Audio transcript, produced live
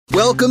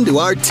Welcome to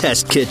our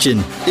test kitchen.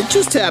 It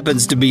just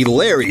happens to be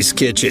Larry's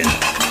kitchen.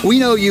 We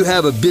know you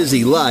have a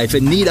busy life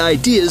and need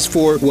ideas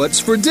for what's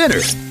for dinner.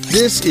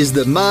 This is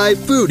the My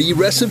Foodie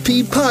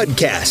Recipe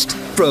Podcast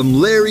from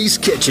Larry's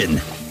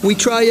Kitchen. We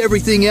try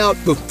everything out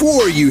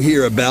before you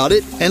hear about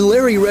it, and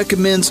Larry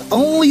recommends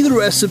only the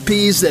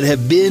recipes that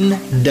have been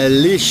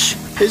delish.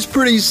 It's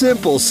pretty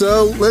simple,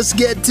 so let's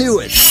get to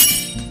it.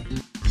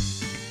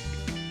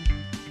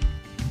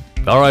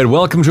 All right,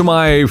 welcome to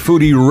My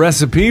Foodie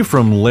Recipe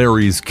from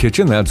Larry's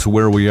Kitchen. That's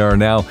where we are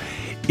now.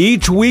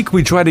 Each week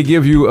we try to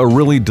give you a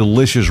really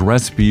delicious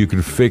recipe you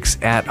can fix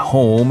at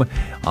home.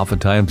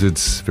 Oftentimes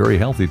it's very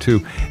healthy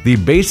too. The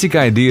basic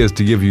idea is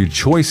to give you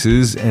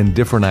choices and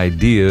different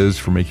ideas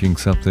for making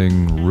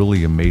something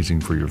really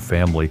amazing for your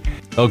family.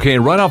 Okay,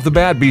 right off the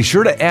bat, be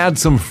sure to add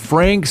some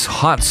Frank's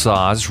hot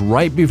sauce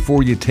right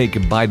before you take a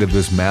bite of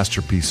this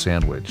masterpiece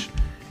sandwich.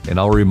 And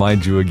I'll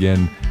remind you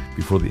again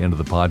before the end of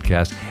the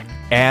podcast,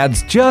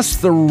 adds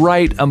just the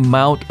right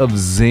amount of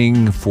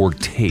zing for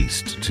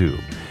taste too.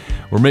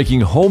 We're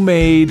making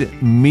homemade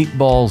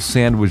meatball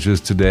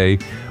sandwiches today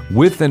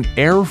with an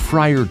air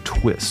fryer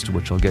twist,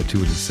 which I'll get to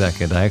in a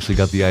second. I actually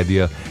got the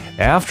idea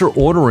after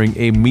ordering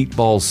a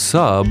meatball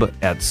sub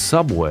at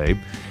Subway.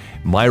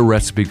 My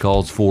recipe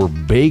calls for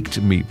baked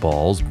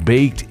meatballs.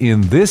 Baked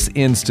in this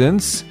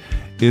instance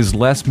is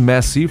less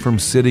messy from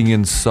sitting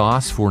in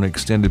sauce for an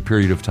extended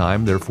period of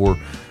time, therefore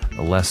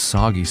a less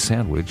soggy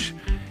sandwich.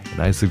 And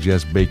I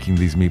suggest baking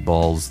these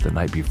meatballs the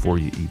night before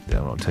you eat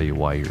them. I'll tell you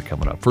why here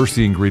coming up. First,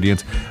 the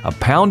ingredients. A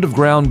pound of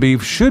ground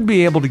beef should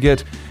be able to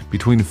get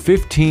between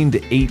 15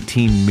 to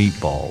 18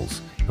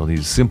 meatballs. You'll need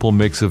a simple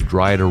mix of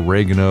dried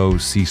oregano,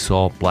 sea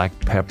salt, black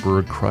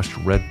pepper, crushed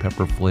red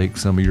pepper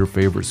flakes, some of your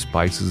favorite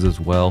spices as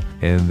well.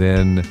 And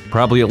then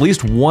probably at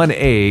least one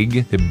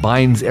egg that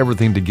binds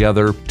everything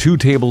together. 2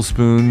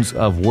 tablespoons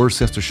of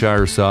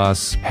Worcestershire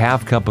sauce.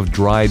 Half cup of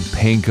dried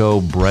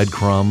panko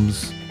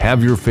breadcrumbs.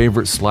 Have your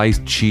favorite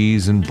sliced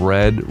cheese and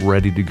bread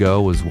ready to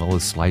go, as well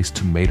as sliced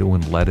tomato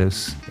and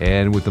lettuce.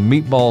 And with the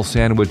meatball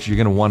sandwich, you're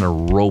going to want a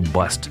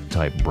robust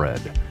type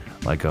bread,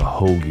 like a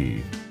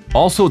hoagie.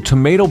 Also,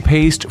 tomato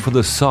paste for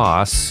the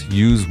sauce.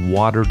 Use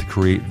water to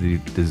create the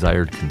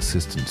desired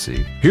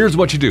consistency. Here's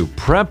what you do.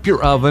 Prep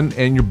your oven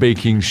and your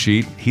baking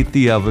sheet. Heat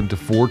the oven to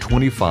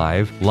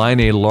 425.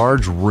 Line a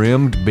large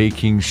rimmed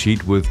baking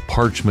sheet with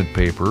parchment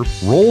paper.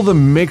 Roll the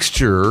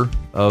mixture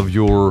of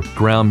your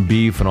ground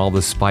beef and all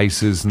the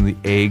spices and the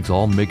eggs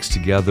all mixed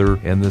together,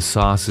 and the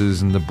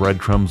sauces and the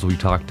breadcrumbs we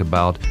talked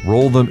about.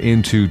 Roll them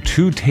into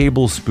 2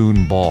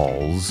 tablespoon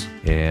balls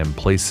and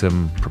place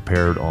them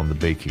prepared on the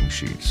baking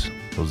sheets.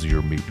 Those are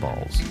your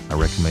meatballs. I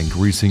recommend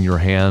greasing your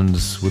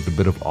hands with a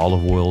bit of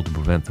olive oil to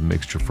prevent the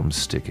mixture from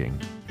sticking.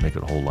 Make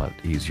it a whole lot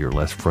easier,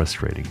 less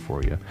frustrating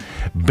for you.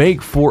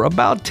 Bake for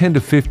about 10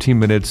 to 15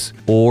 minutes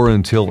or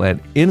until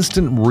an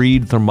instant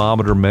read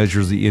thermometer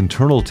measures the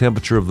internal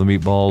temperature of the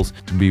meatballs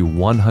to be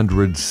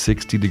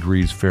 160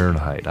 degrees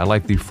Fahrenheit. I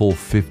like the full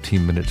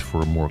 15 minutes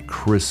for a more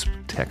crisp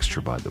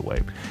texture, by the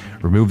way.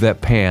 Remove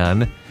that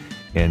pan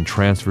and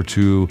transfer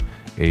to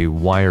a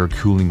wire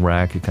cooling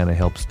rack. It kind of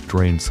helps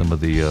drain some of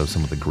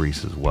the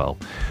grease as well.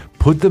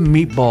 Put the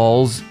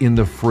meatballs in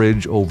the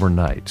fridge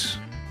overnight.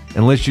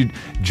 Unless you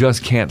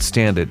just can't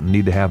stand it and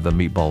need to have the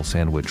meatball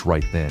sandwich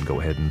right then, go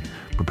ahead and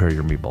prepare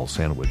your meatball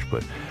sandwich.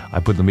 But I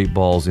put the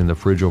meatballs in the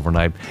fridge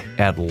overnight.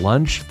 At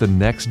lunch the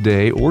next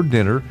day or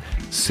dinner,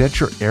 set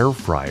your air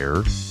fryer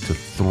to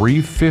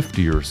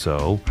 350 or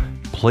so.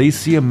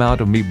 Place the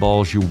amount of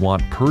meatballs you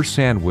want per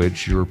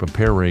sandwich you're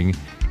preparing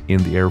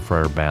in the air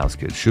fryer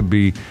basket. It should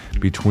be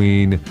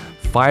between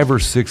 5 or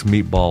 6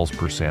 meatballs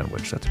per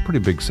sandwich. That's a pretty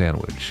big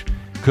sandwich.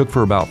 Cook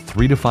for about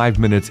 3 to 5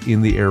 minutes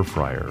in the air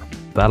fryer.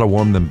 That'll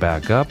warm them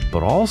back up,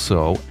 but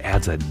also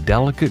adds a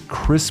delicate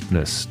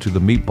crispness to the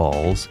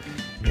meatballs,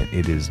 and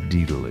it is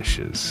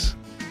delicious.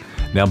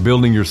 Now,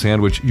 building your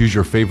sandwich, use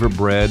your favorite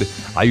bread.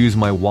 I use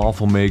my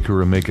waffle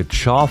maker and make a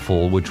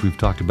chaffle, which we've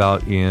talked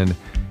about in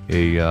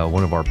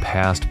one of our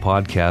past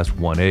podcasts.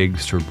 1 egg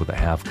served with a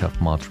half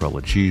cup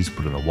mozzarella cheese.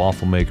 Put in a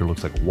waffle maker.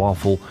 Looks like a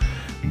waffle,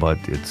 but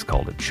it's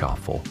called a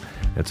chaffle.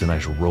 It's a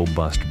nice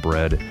robust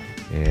bread,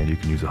 and you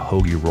can use a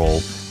hoagie roll.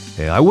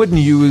 I wouldn't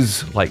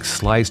use like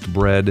sliced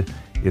bread.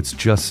 It's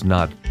just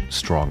not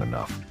strong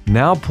enough.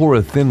 Now pour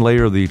a thin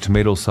layer of the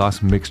tomato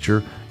sauce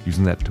mixture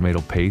using that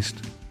tomato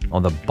paste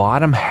on the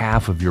bottom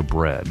half of your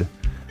bread.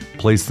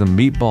 Place the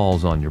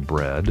meatballs on your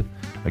bread.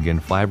 Again,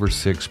 5 or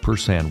 6 per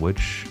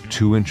sandwich.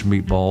 2-inch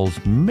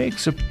meatballs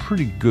makes a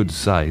pretty good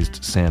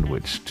sized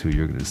sandwich too.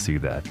 You're going to see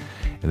that.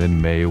 And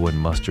then mayo and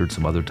mustard,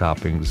 some other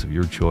toppings of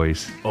your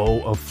choice.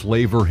 Oh, a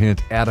flavor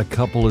hint. Add a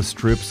couple of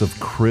strips of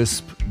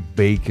crisp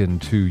bacon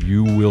too.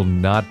 You will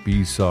not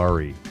be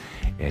sorry.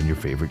 And your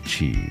favorite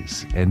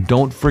cheese. And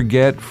don't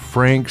forget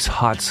Frank's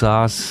hot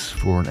sauce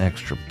for an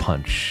extra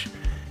punch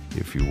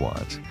if you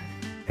want.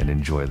 And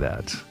enjoy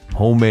that.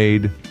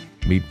 Homemade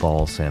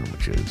meatball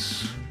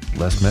sandwiches.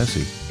 Less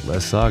messy,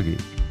 less soggy.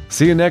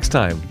 See you next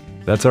time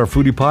That's our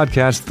Foodie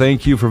Podcast.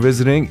 Thank you for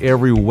visiting.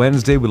 Every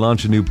Wednesday, we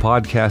launch a new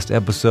podcast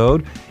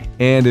episode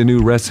and a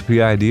new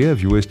recipe idea.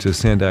 If you wish to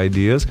send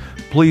ideas,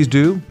 please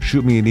do.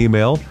 Shoot me an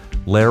email,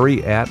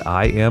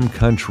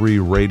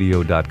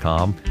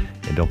 larry@imcountryradio.com.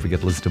 And don't forget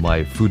to listen to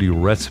my foodie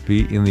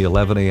recipe in the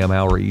 11 a.m.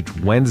 hour each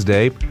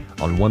Wednesday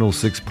on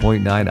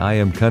 106.9 I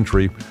Am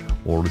Country,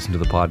 or listen to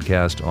the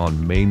podcast on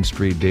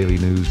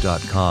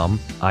MainStreetDailyNews.com,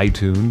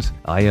 iTunes,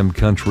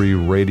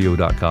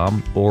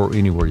 IamCountryRadio.com, or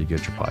anywhere you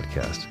get your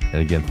podcast.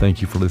 And again,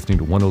 thank you for listening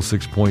to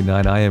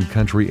 106.9 I Am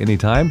Country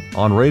anytime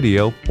on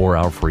radio or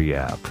our free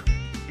app.